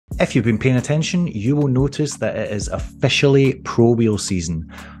If you've been paying attention, you will notice that it is officially Pro Wheel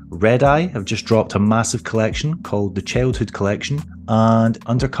season. Red Eye have just dropped a massive collection called the Childhood Collection, and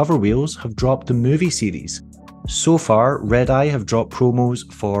Undercover Wheels have dropped the movie series. So far, Red Eye have dropped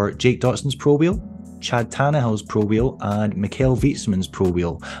promos for Jake Dotson's Pro Wheel, Chad Tannehill's Pro Wheel, and Mikkel Witsemann's Pro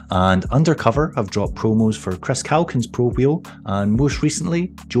Wheel, and Undercover have dropped promos for Chris Calkins' Pro Wheel, and most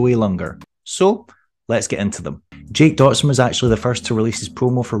recently, Joey Lunger. So, let's get into them. Jake Dotson was actually the first to release his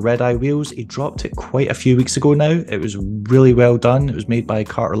promo for Red Eye Wheels. He dropped it quite a few weeks ago now. It was really well done. It was made by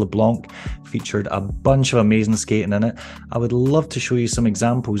Carter LeBlanc, featured a bunch of amazing skating in it. I would love to show you some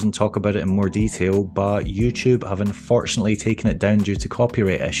examples and talk about it in more detail, but YouTube have unfortunately taken it down due to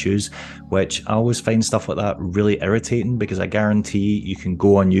copyright issues, which I always find stuff like that really irritating, because I guarantee you can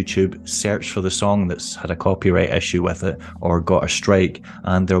go on YouTube, search for the song that's had a copyright issue with it or got a strike,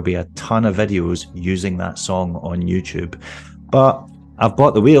 and there'll be a ton of videos using that song on YouTube. But I've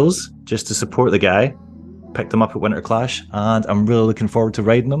bought the wheels just to support the guy, picked them up at Winter Clash, and I'm really looking forward to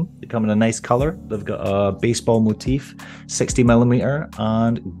riding them. They come in a nice colour. They've got a baseball motif, 60mm,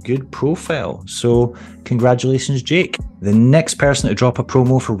 and good profile. So congratulations, Jake. The next person to drop a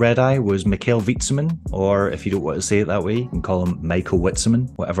promo for Red Eye was Mikkel Witzemann, or if you don't want to say it that way, you can call him Michael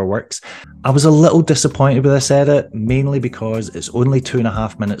Witzemann, whatever works. I was a little disappointed with this edit, mainly because it's only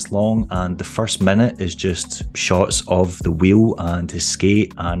 2.5 minutes long, and the first minute is just shots of the wheel and his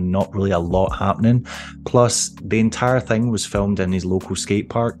skate and not really a lot happening. Plus, the entire thing was filmed in his local skate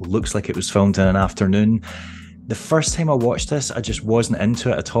park. Looks like it was filmed in an afternoon. The first time I watched this, I just wasn't into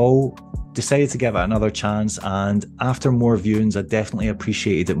it at all. Decided to give it another chance, and after more viewings, I definitely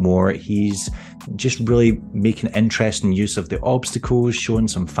appreciated it more. He's just really making interesting use of the obstacles, showing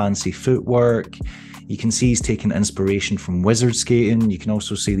some fancy footwork. You can see he's taking inspiration from wizard skating. You can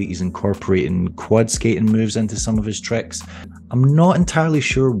also see that he's incorporating quad skating moves into some of his tricks. I'm not entirely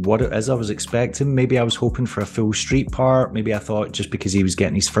sure what it is I was expecting. Maybe I was hoping for a full street part. Maybe I thought just because he was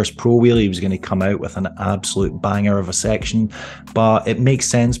getting his first Pro Wheel, he was going to come out with an absolute banger of a section. But it makes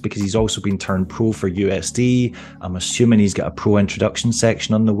sense because he's also been turned pro for USD. I'm assuming he's got a pro introduction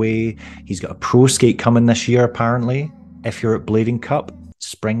section on the way. He's got a pro skate coming this year, apparently. If you're at Blading Cup,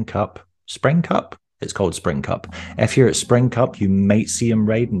 Spring Cup, it's called Spring Cup. If you're at Spring Cup, you might see him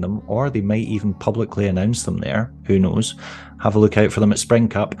riding them, or they might even publicly announce them there. Who knows? Have a look out for them at Spring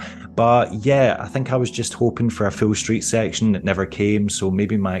Cup. But yeah, I think I was just hoping for a full street section. It never came, so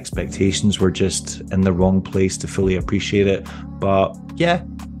maybe my expectations were just in the wrong place to fully appreciate it. But yeah,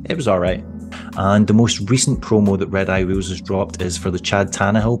 it was alright. And the most recent promo that Red Eye Wheels has dropped is for the Chad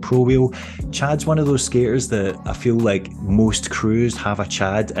Tannehill Pro Wheel. Chad's one of those skaters that I feel like most crews have a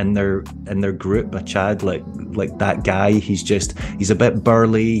Chad in their group, a Chad like that guy. He's a bit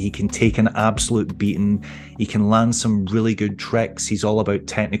burly, he can take an absolute beating, he can land some really good tricks, he's all about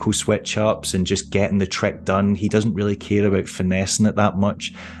technical switch ups and just getting the trick done. He doesn't really care about finessing it that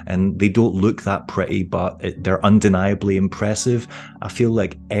much, and they don't look that pretty, but they're undeniably impressive. I feel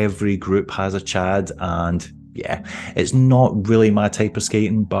like every group has a Chad, and yeah, it's not really my type of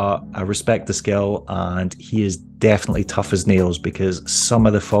skating, but I respect the skill, and he is definitely tough as nails because some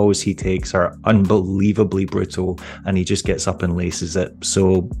of the falls he takes are unbelievably brutal, and he just gets up and laces it.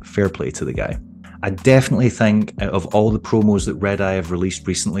 So fair play to the guy. I definitely think out of all the promos that Red Eye have released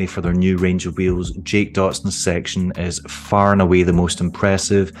recently for their new range of wheels, Jake Dotson's section is far and away the most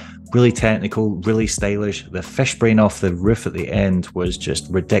impressive. Really technical, really stylish. The fish brain off the roof at the end was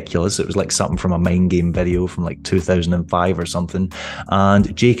just ridiculous. It was like something from a Mind Game video from like 2005 or something.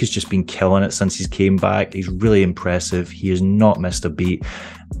 And Jake has just been killing it since he's came back. He's really impressive. He has not missed a beat.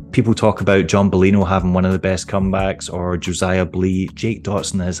 People talk about John Bellino having one of the best comebacks, or Josiah Blee. Jake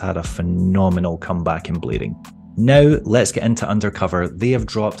Dotson has had a phenomenal comeback in blading. Now, let's get into Undercover. They have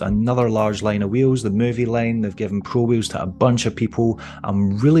dropped another large line of wheels, the movie line. They've given pro wheels to a bunch of people.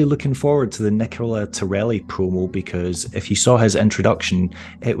 I'm really looking forward to the Nicola Torelli promo, because if you saw his introduction,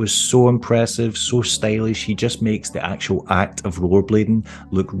 it was so impressive, so stylish. He just makes the actual act of rollerblading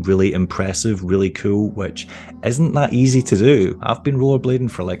look really impressive, really cool, which isn't that easy to do. I've been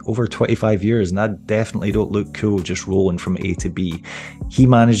rollerblading for like over 25 years, and I definitely don't look cool just rolling from A to B. He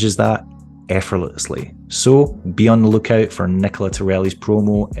manages that effortlessly. So be on the lookout for Nicola Torelli's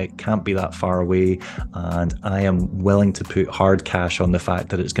promo. It can't be that far away, and I am willing to put hard cash on the fact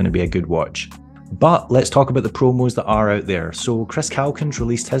that it's going to be a good watch. But let's talk about the promos that are out there. So Chris Calkins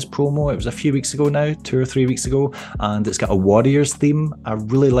released his promo. It was a few weeks ago now, 2 or 3 weeks ago, and it's got a Warriors theme. I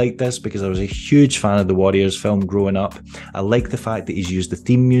really like this because I was a huge fan of the Warriors film growing up. I like the fact that he's used the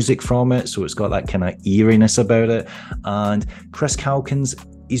theme music from it, so it's got that kind of eeriness about it. And Chris Calkins,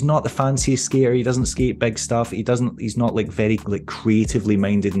 he's not the fanciest skater. He doesn't skate big stuff. He's not like very like creatively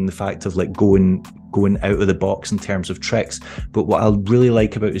minded in the fact of like going out of the box in terms of tricks. But what I really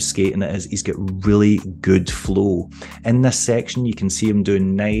like about his skating is he's got really good flow. In this section, you can see him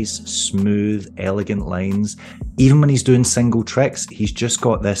doing nice, smooth, elegant lines. Even when he's doing single tricks, he's just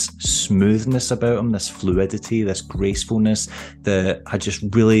got this smoothness about him, this fluidity, this gracefulness that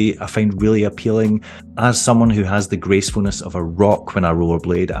I find really appealing. As someone who has the gracefulness of a rock when I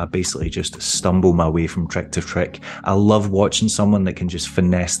rollerblade, I basically just stumble my way from trick to trick. I love watching someone that can just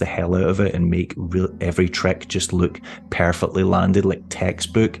finesse the hell out of it and make every trick just look perfectly landed, like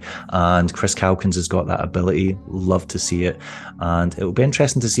textbook. And Chris Calkins has got that ability. Love to see it. And it'll be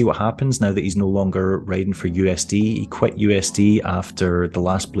interesting to see what happens now that he's no longer riding for USD. He quit USD after the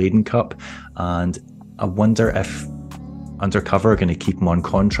last Blading Cup, and I wonder if Undercover are going to keep him on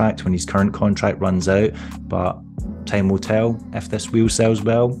contract when his current contract runs out, but time will tell. If this wheel sells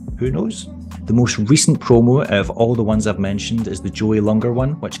well, who knows? The most recent promo out of all the ones I've mentioned is the Joey Lunger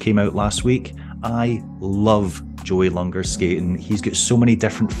one, which came out last week. I love Joey Lunger skating. He's got so many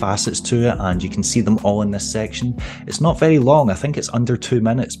different facets to it, and you can see them all in this section. It's not very long. I think it's under 2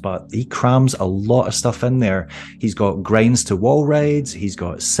 minutes, but he crams a lot of stuff in there. He's got grinds to wall rides. He's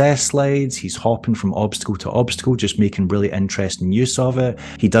got cess slides. He's hopping from obstacle to obstacle, just making really interesting use of it.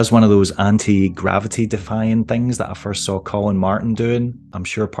 He does one of those anti-gravity defying things that I first saw Colin Martin doing. I'm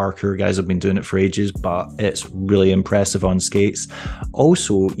sure parkour guys have been doing it for ages, but it's really impressive on skates.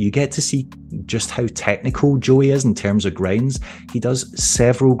 Also, you get to see just how technical Joey is in terms of grinds. He does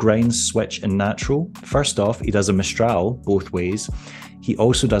several grinds, switch and natural. First off, he does a Mistral both ways. He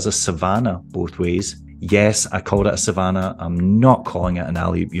also does a Savannah both ways. Yes, I called it a Savannah. I'm not calling it an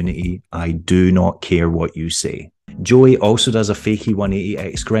alley-oop unity. I do not care what you say. Joey also does a fakie 180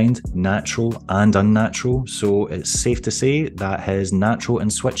 X grind, natural and unnatural, so it's safe to say that his natural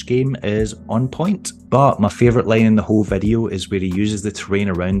and switch game is on point. But my favourite line in the whole video is where he uses the terrain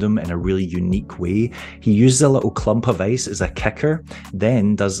around him in a really unique way. He uses a little clump of ice as a kicker,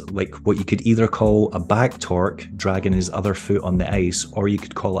 then does like what you could either call a back torque, dragging his other foot on the ice, or you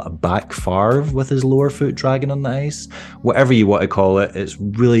could call it a back farve with his lower foot dragging on the ice. Whatever you want to call it, it's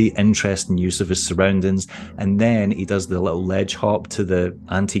really interesting use of his surroundings. And then he does the little ledge hop to the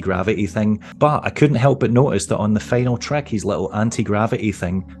anti-gravity thing. But I couldn't help but notice that on the final trick, his little anti-gravity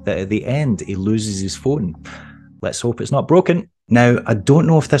thing, that at the end, he loses his phone. Let's hope it's not broken. Now, I don't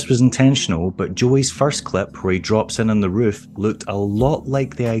know if this was intentional, but Joey's first clip where he drops in on the roof looked a lot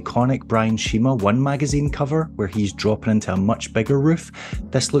like the iconic Brian Shima One magazine cover where he's dropping into a much bigger roof.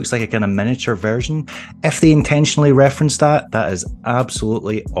 This looks like a kind of miniature version. If they intentionally referenced that, that is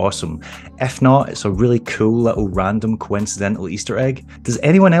absolutely awesome. If not, it's a really cool little random coincidental Easter egg. Does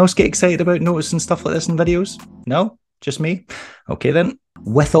anyone else get excited about noticing stuff like this in videos? No? Just me? Okay then.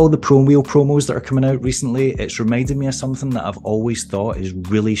 With all the Pro Wheel promos that are coming out recently, it's reminded me of something that I've always thought is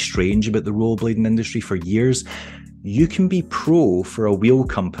really strange about the rollerblading industry for years. You can be pro for a wheel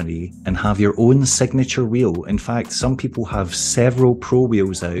company and have your own signature wheel. In fact, some people have several pro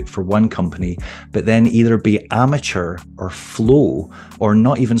wheels out for one company, but then either be amateur or flow or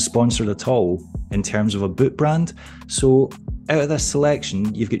not even sponsored at all in terms of a boot brand. So out of this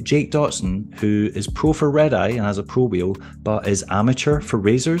selection, you've got Jake Dotson, who is pro for Red Eye and has a pro wheel, but is amateur for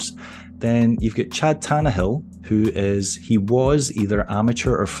Razors. Then you've got Chad Tannehill, he was either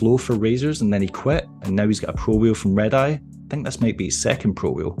amateur or flow for Razors, and then he quit, and now he's got a pro wheel from Red Eye. I think this might be his second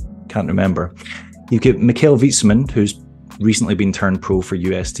pro wheel. Can't remember. You've got Witzemann, who's recently been turned pro for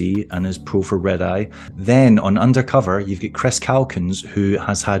USD and is pro for Red Eye. Then on Undercover, you've got Chris Calkins, who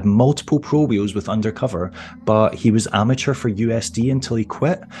has had multiple pro wheels with Undercover, but he was amateur for USD until he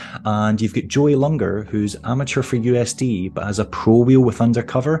quit. And you've got Joey Lunger, who's amateur for USD, but has a pro wheel with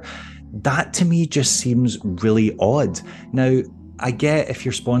Undercover. That to me just seems really odd. Now, I get if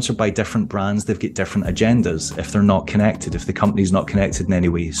you're sponsored by different brands, they've got different agendas if they're not connected, if the company's not connected in any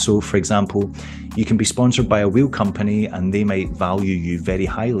way. So for example, you can be sponsored by a wheel company and they might value you very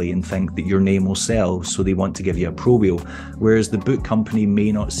highly and think that your name will sell, so they want to give you a pro wheel. Whereas the boot company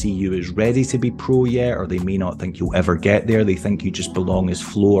may not see you as ready to be pro yet, or they may not think you'll ever get there. They think you just belong as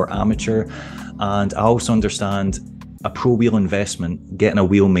flow or amateur. And I also understand a pro wheel investment, getting a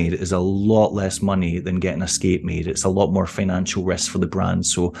wheel made, is a lot less money than getting a skate made. It's a lot more financial risk for the brand.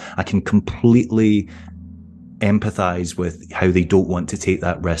 So I can completely empathize with how they don't want to take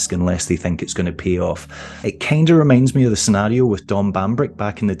that risk unless they think it's going to pay off. It kind of reminds me of the scenario with Don Bambrick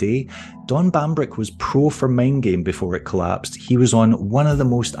back in the day. Don Bambrick was pro for Mind Game before it collapsed. He was on one of the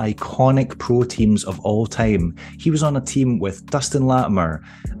most iconic pro teams of all time. He was on a team with Dustin Latimer,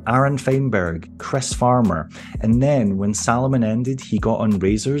 Aaron Feinberg, Chris Farmer. And then when Salomon ended, he got on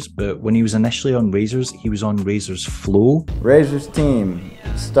Razors. But when he was initially on Razors, he was on Razors Flow. Razors team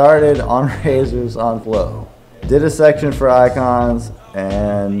started on Razors on Flow. Did a section for Icons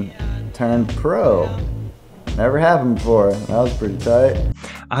and turned pro. Never happened before. That was pretty tight.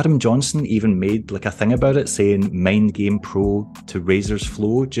 Adam Johnson even made like a thing about it, saying Mind Game Pro to Razors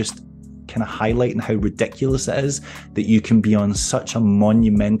Flow, just kind of highlighting how ridiculous it is that you can be on such a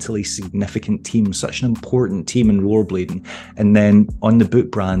monumentally significant team, such an important team in rollerblading, and then on the boot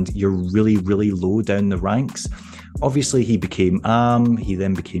brand, you're really, really low down the ranks. Obviously, he became he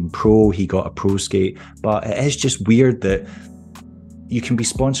then became pro, he got a pro skate, but it is just weird that you can be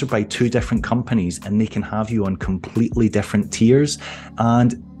sponsored by two different companies and they can have you on completely different tiers.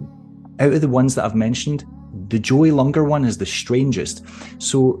 And out of the ones that I've mentioned, the Joey Lunger one is the strangest.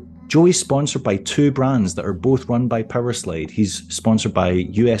 So Joey's sponsored by two brands that are both run by Powerslide. He's sponsored by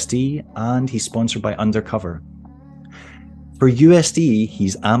USD and he's sponsored by Undercover. For USD,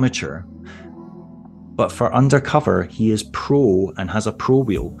 he's amateur. But for Undercover, he is pro and has a pro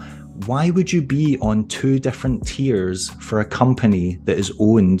wheel. Why would you be on two different tiers for a company that is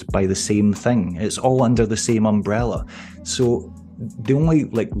owned by the same thing? It's all under the same umbrella. So the only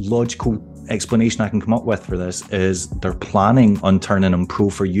logical explanation I can come up with for this is they're planning on turning him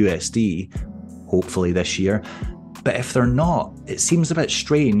pro for USD, hopefully this year. But if they're not, it seems a bit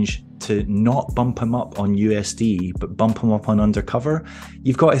strange to not bump him up on USD, but bump him up on Undercover.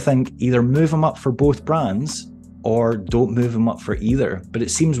 You've got to think either move him up for both brands or don't move him up for either. But it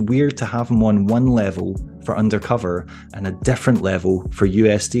seems weird to have him on one level for Undercover and a different level for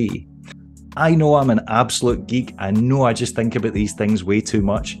USD. I know I'm an absolute geek. I know I just think about these things way too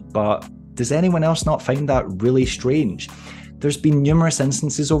much, but does anyone else not find that really strange? There's been numerous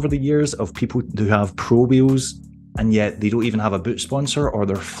instances over the years of people who have pro wheels and yet they don't even have a boot sponsor, or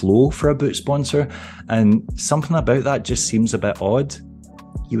they're flow for a boot sponsor. And something about that just seems a bit odd.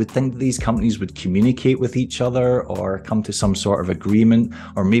 You would think that these companies would communicate with each other or come to some sort of agreement,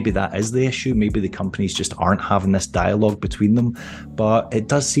 or maybe that is the issue. Maybe the companies just aren't having this dialogue between them. But it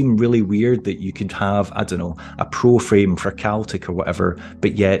does seem really weird that you could have, I don't know, a pro frame for Caltic or whatever,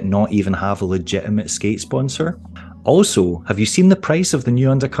 but yet not even have a legitimate skate sponsor. Also, have you seen the price of the new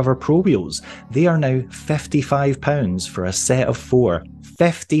Undercover Pro wheels? They are now £55 for a set of 4.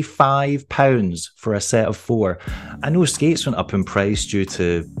 £55 for a set of 4. I know skates went up in price due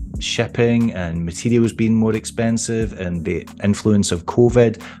to shipping and materials being more expensive and the influence of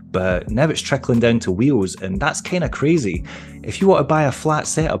COVID, but now it's trickling down to wheels, and that's kind of crazy. If you want to buy a flat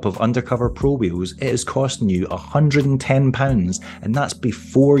setup of Undercover Pro wheels, it is costing you £110, and that's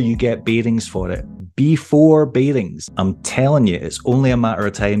before you get bearings for it. Before bearings. I'm telling you, it's only a matter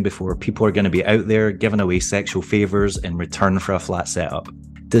of time before people are going to be out there giving away sexual favours in return for a flat setup.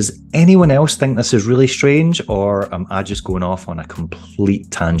 Does anyone else think this is really strange, or am I just going off on a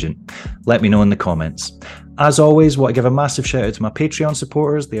complete tangent? Let me know in the comments. As always, I want to give a massive shout out to my Patreon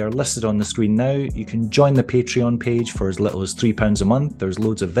supporters. They are listed on the screen now. You can join the Patreon page for as little as £3 a month. There's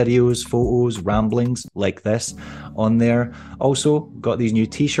loads of videos, photos, ramblings like this on there. Also, got these new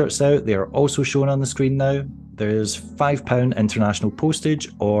t-shirts out. They are also shown on the screen now. There's £5 international postage,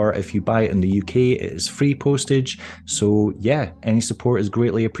 or if you buy it in the UK, it is free postage. So yeah, any support is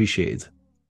greatly appreciated.